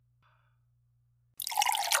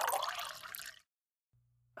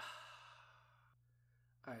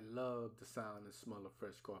I love the sound and smell of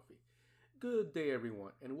fresh coffee. Good day,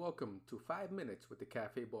 everyone, and welcome to 5 Minutes with the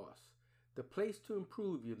Cafe Boss, the place to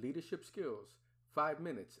improve your leadership skills 5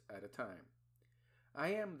 minutes at a time.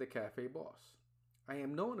 I am the Cafe Boss. I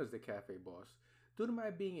am known as the Cafe Boss due to my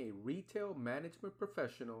being a retail management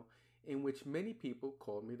professional in which many people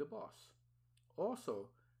call me the boss. Also,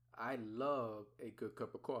 I love a good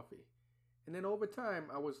cup of coffee. And then over time,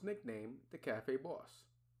 I was nicknamed the Cafe Boss.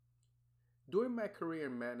 During my career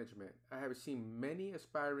in management, I have seen many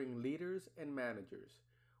aspiring leaders and managers.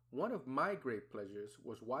 One of my great pleasures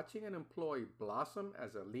was watching an employee blossom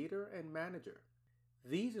as a leader and manager.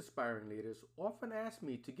 These aspiring leaders often ask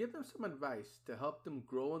me to give them some advice to help them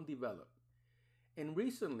grow and develop. And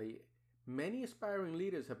recently, many aspiring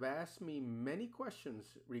leaders have asked me many questions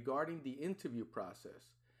regarding the interview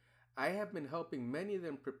process. I have been helping many of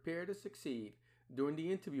them prepare to succeed during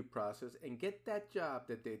the interview process and get that job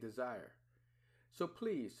that they desire. So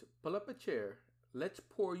please, pull up a chair, let's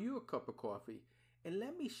pour you a cup of coffee, and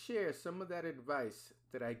let me share some of that advice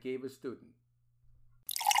that I gave a student.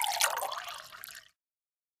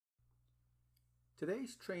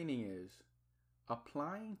 Today's training is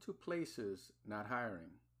applying to places, not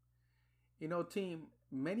hiring. Team,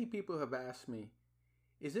 many people have asked me,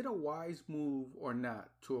 is it a wise move or not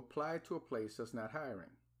to apply to a place that's not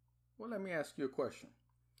hiring? Well, let me ask you a question.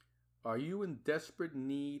 Are you in desperate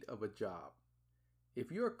need of a job? If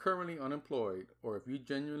you are currently unemployed, or if you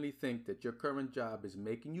genuinely think that your current job is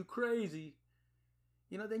making you crazy,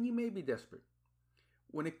 then you may be desperate.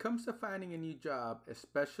 When it comes to finding a new job,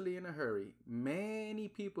 especially in a hurry, many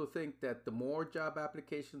people think that the more job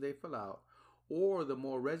applications they fill out, or the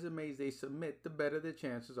more resumes they submit, the better their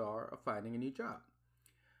chances are of finding a new job.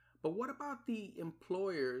 But what about the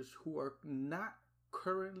employers who are not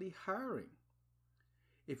currently hiring?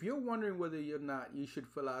 If you're wondering whether or not you should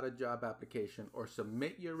fill out a job application or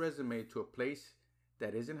submit your resume to a place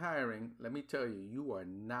that isn't hiring, let me tell you, you are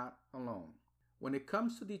not alone. When it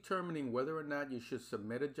comes to determining whether or not you should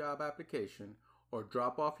submit a job application or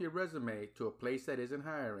drop off your resume to a place that isn't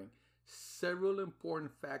hiring, several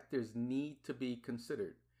important factors need to be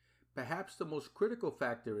considered. Perhaps the most critical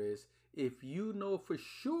factor is if you know for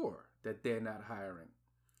sure that they're not hiring.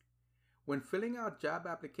 When filling out job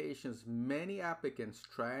applications, many applicants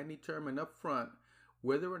try and determine up front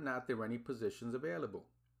whether or not there are any positions available.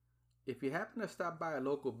 If you happen to stop by a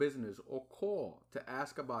local business or call to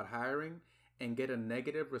ask about hiring and get a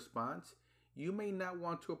negative response, you may not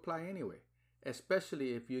want to apply anyway,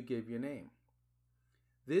 especially if you give your name.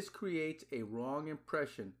 This creates a wrong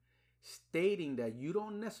impression, stating that you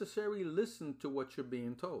don't necessarily listen to what you're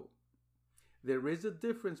being told. There is a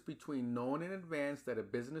difference between knowing in advance that a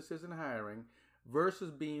business isn't hiring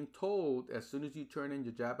versus being told as soon as you turn in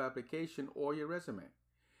your job application or your resume.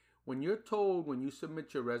 When you're told when you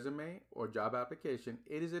submit your resume or job application,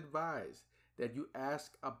 it is advised that you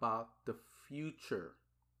ask about the future.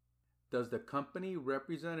 Does the company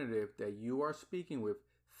representative that you are speaking with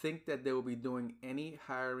think that they will be doing any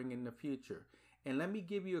hiring in the future? And let me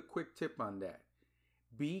give you a quick tip on that.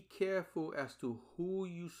 Be careful as to who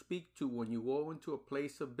you speak to when you go into a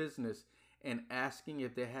place of business and asking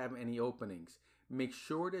if they have any openings. Make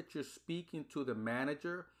sure that you're speaking to the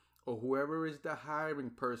manager or whoever is the hiring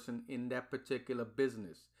person in that particular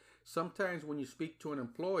business. Sometimes when you speak to an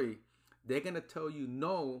employee, they're going to tell you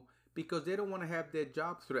no because they don't want to have their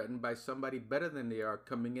job threatened by somebody better than they are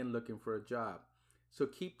coming in looking for a job. So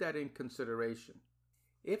keep that in consideration.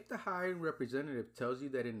 If the hiring representative tells you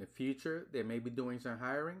that in the future they may be doing some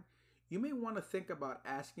hiring, you may want to think about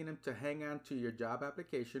asking them to hang on to your job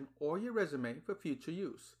application or your resume for future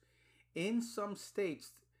use. In some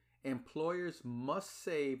states, employers must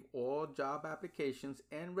save all job applications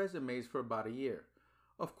and resumes for about a year.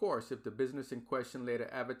 Of course, if the business in question later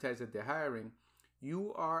advertises that they're hiring,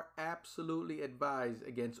 you are absolutely advised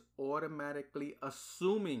against automatically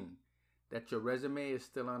assuming that your resume is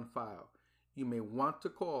still on file. You may want to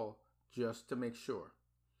call just to make sure.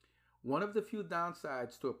 One of the few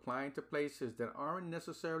downsides to applying to places that aren't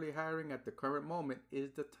necessarily hiring at the current moment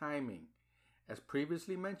is the timing. As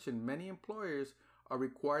previously mentioned, many employers are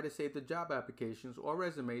required to save the job applications or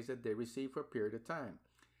resumes that they receive for a period of time.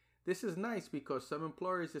 This is nice because some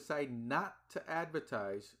employers decide not to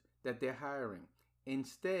advertise that they're hiring.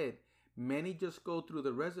 Instead, many just go through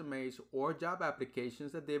the resumes or job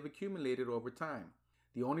applications that they've accumulated over time.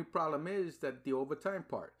 The only problem is that the overtime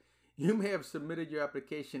part. You may have submitted your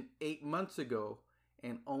application 8 months ago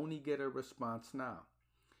and only get a response now.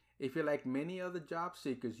 If you're like many other job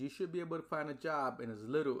seekers, you should be able to find a job in as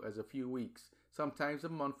little as a few weeks, sometimes a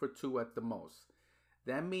month or two at the most.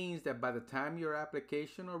 That means that by the time your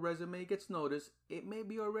application or resume gets noticed, it may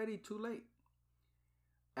be already too late.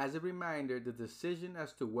 As a reminder, the decision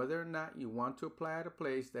as to whether or not you want to apply at a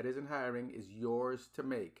place that isn't hiring is yours to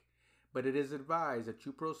make, but it is advised that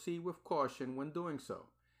you proceed with caution when doing so.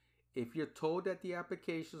 If you're told that the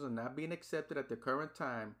applications are not being accepted at the current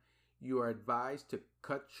time, you are advised to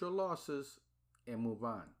cut your losses and move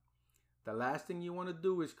on. The last thing you want to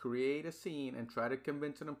do is create a scene and try to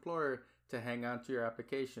convince an employer to hang on to your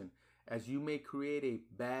application, as you may create a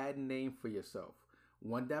bad name for yourself,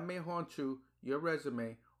 one that may haunt you, your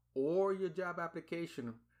resume, or your job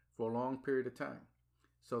application for a long period of time.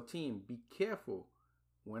 So team, be careful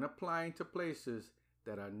when applying to places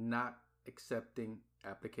that are not accepting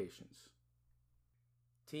applications.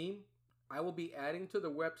 Team, I will be adding to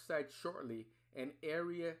the website shortly an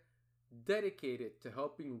area dedicated to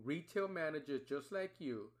helping retail managers just like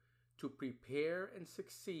you to prepare and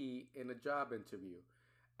succeed in a job interview.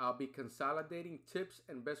 I'll be consolidating tips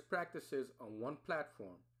and best practices on one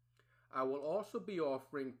platform. I will also be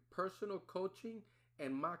offering personal coaching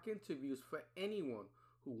and mock interviews for anyone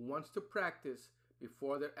who wants to practice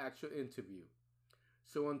before their actual interview.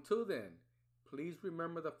 So until then, please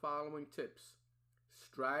remember the following tips.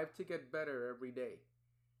 Strive to get better every day.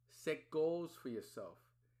 Set goals for yourself.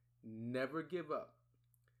 Never give up.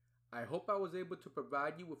 I hope I was able to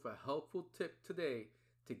provide you with a helpful tip today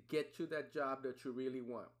to get you that job that you really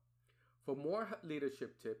want. For more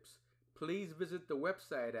leadership tips, please visit the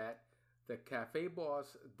website at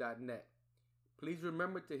thecafeboss.net. Please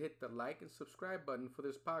remember to hit the like and subscribe button for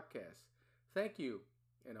this podcast. Thank you,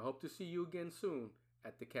 and I hope to see you again soon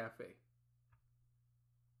at the cafe.